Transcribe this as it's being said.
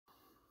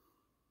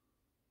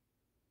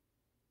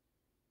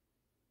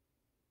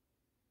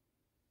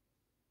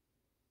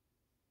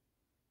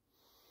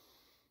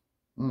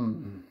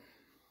Mm.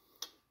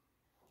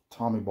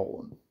 Tommy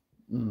Bolin.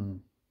 Mm.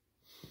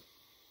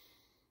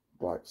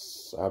 Black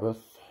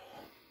Sabbath.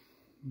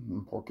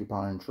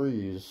 Porcupine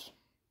Trees.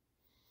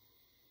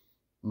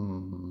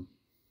 Mm.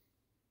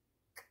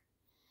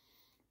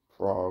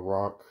 Prog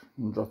Rock.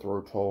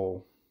 Jethro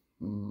Tull.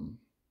 Mm.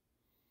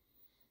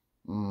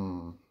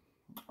 Mm.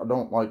 I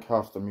don't like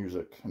half the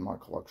music in my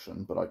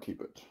collection, but I keep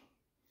it.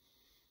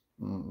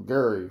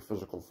 Gary,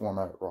 Physical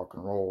Format Rock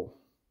and Roll.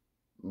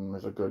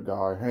 He's a good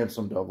guy.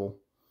 Handsome Devil.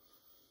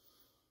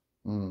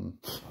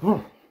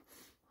 I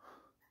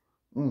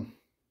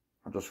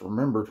just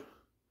remembered.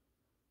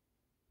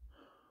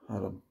 I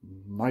had a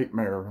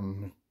nightmare,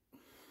 and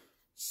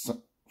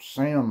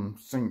Sam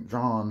St.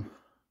 John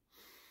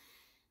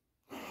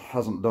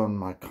hasn't done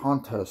my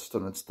contest,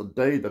 and it's the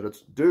day that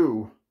it's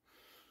due.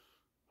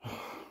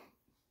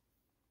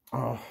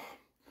 I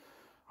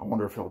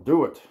wonder if he'll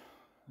do it.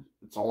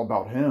 It's all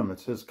about him.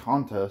 It's his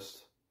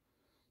contest.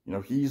 You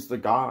know, he's the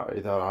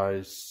guy that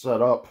I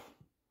set up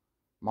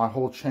my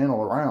whole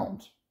channel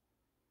around.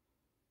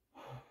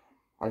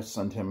 I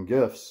send him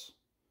gifts.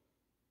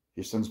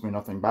 He sends me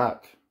nothing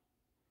back.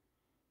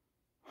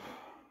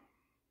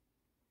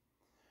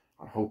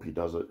 I hope he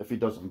does it. If he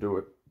doesn't do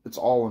it, it's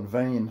all in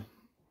vain.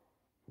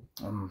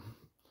 I'll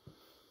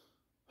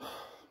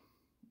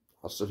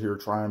sit here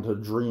trying to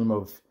dream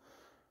of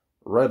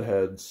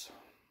redheads.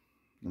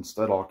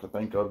 Instead, all I can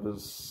think of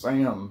is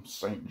Sam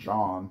St.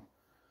 John.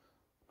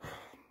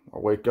 I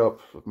wake up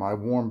with my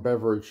warm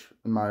beverage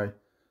in my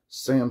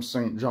Sam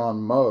St.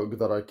 John mug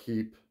that I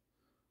keep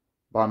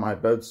by my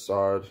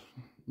bedside,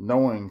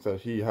 knowing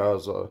that he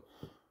has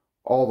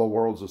all the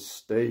world's a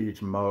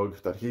stage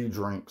mug that he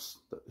drinks,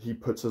 that he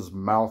puts his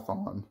mouth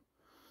on.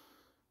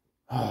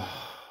 I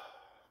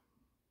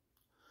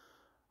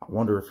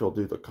wonder if he'll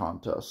do the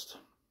contest.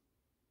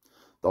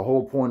 The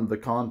whole point of the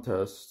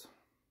contest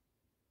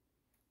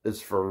is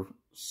for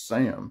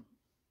Sam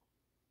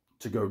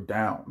to go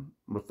down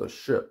with the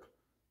ship,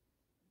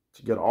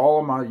 to get all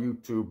of my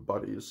YouTube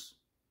buddies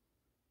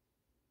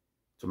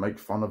to make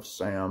fun of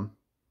Sam,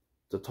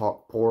 to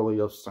talk poorly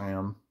of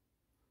Sam,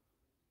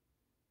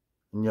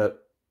 and yet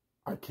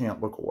I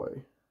can't look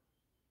away.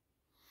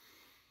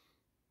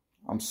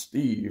 I'm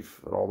Steve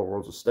at All the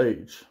World's a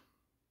Stage.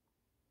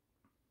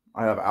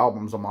 I have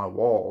albums on my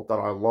wall that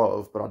I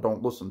love, but I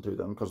don't listen to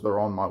them because they're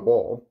on my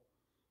wall.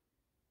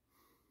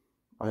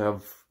 I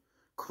have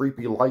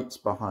creepy lights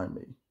behind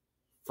me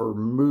for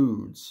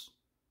moods.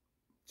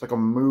 It's like a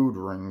mood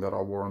ring that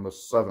I wore in the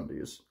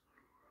 70s.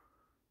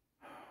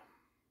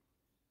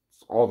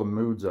 It's all the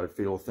moods I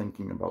feel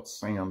thinking about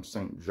Sam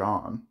St.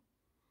 John.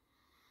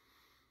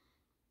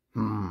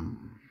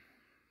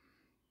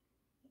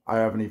 I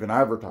haven't even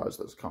advertised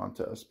this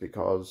contest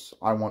because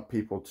I want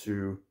people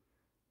to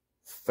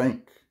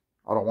think.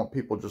 I don't want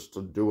people just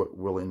to do it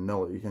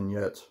willy-nilly, and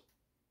yet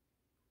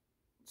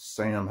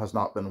Sam has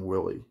not been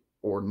willy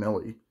or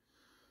nilly.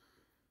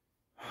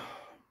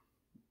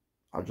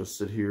 I just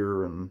sit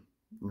here and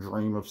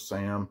dream of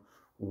Sam,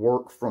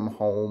 work from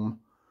home,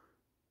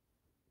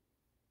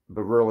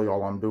 but really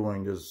all I'm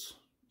doing is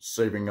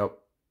saving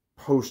up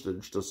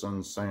postage to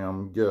send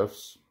Sam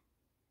gifts.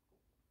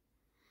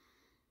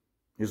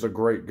 He's a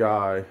great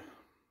guy,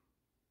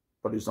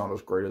 but he's not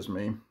as great as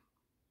me.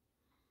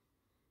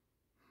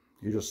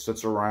 He just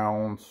sits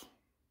around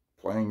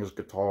playing his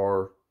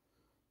guitar,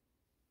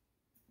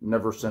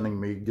 never sending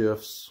me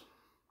gifts.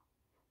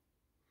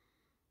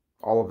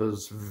 All of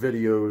his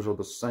videos are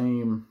the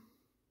same.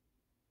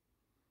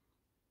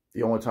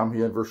 The only time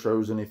he ever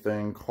shows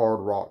anything hard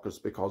rock is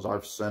because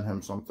I've sent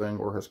him something,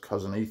 or his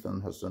cousin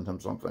Ethan has sent him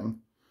something.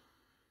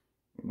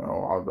 You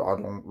know,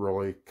 I don't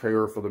really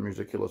care for the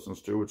music he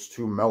listens to. It's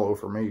too mellow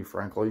for me,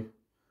 frankly.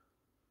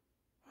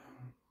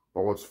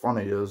 But what's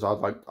funny is I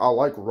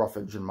like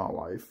roughage in my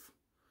life.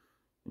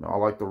 You know, I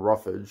like the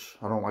roughage.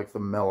 I don't like the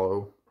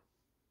mellow.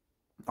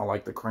 I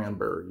like the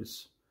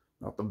Cranberries.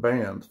 Not the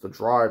band, the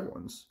dried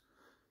ones.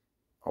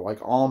 I like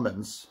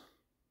almonds.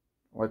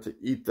 I like to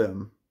eat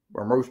them.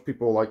 Where most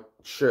people like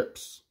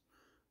chips,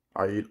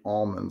 I eat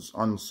almonds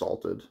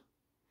unsalted.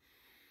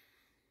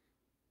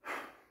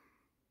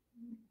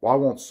 Why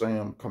won't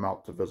Sam come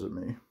out to visit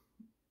me?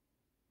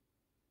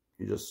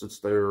 He just sits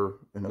there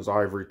in his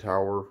ivory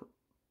tower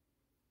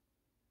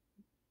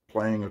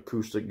playing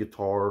acoustic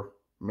guitar.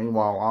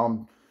 Meanwhile,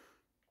 I'm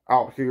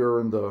out here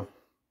in the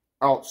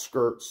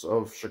outskirts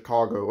of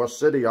Chicago, a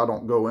city I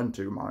don't go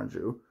into, mind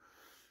you.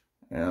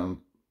 And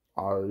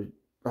I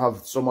have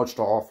so much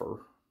to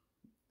offer.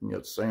 And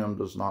yet Sam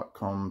does not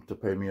come to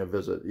pay me a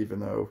visit,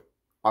 even though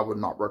I would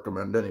not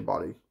recommend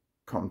anybody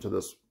come to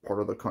this part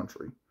of the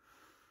country.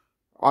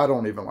 I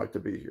don't even like to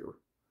be here.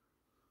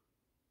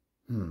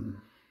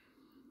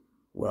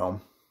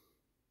 Well,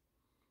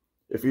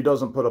 if he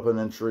doesn't put up an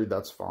entry,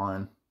 that's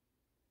fine.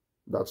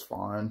 That's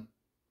fine.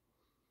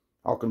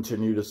 I'll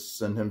continue to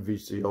send him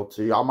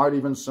VCLT. I might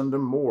even send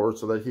him more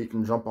so that he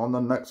can jump on the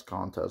next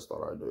contest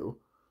that I do.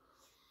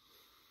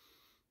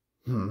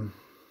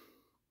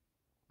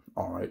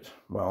 Alright,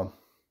 well,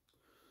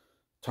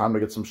 time to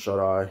get some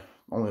shut-eye.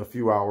 only a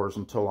few hours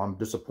until I'm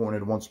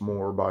disappointed once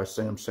more by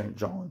Sam St.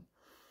 John.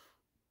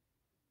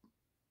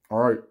 All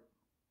right.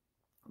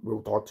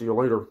 We'll talk to you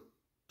later.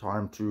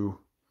 Time to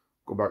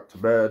go back to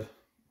bed.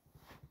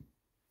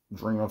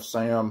 Dream of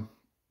Sam.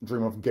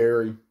 Dream of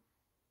Gary.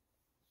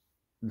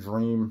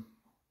 Dream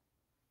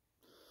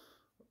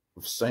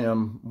of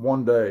Sam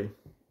one day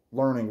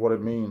learning what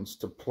it means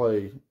to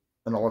play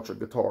an electric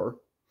guitar.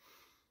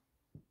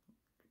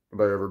 Good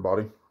day,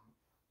 everybody.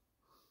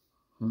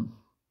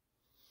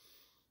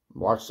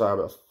 Black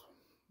Sabbath,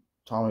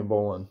 Tommy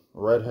Bolin,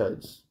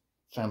 Redheads,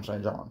 Sam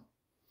St. John.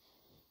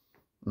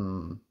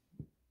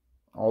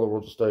 All the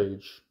World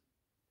Stage.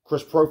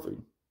 Chris Prophy.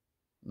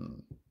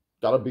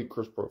 Gotta beat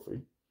Chris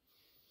Prophy.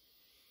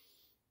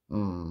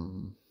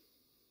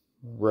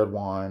 Red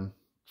Wine.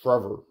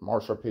 Trevor,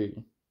 Marsha P.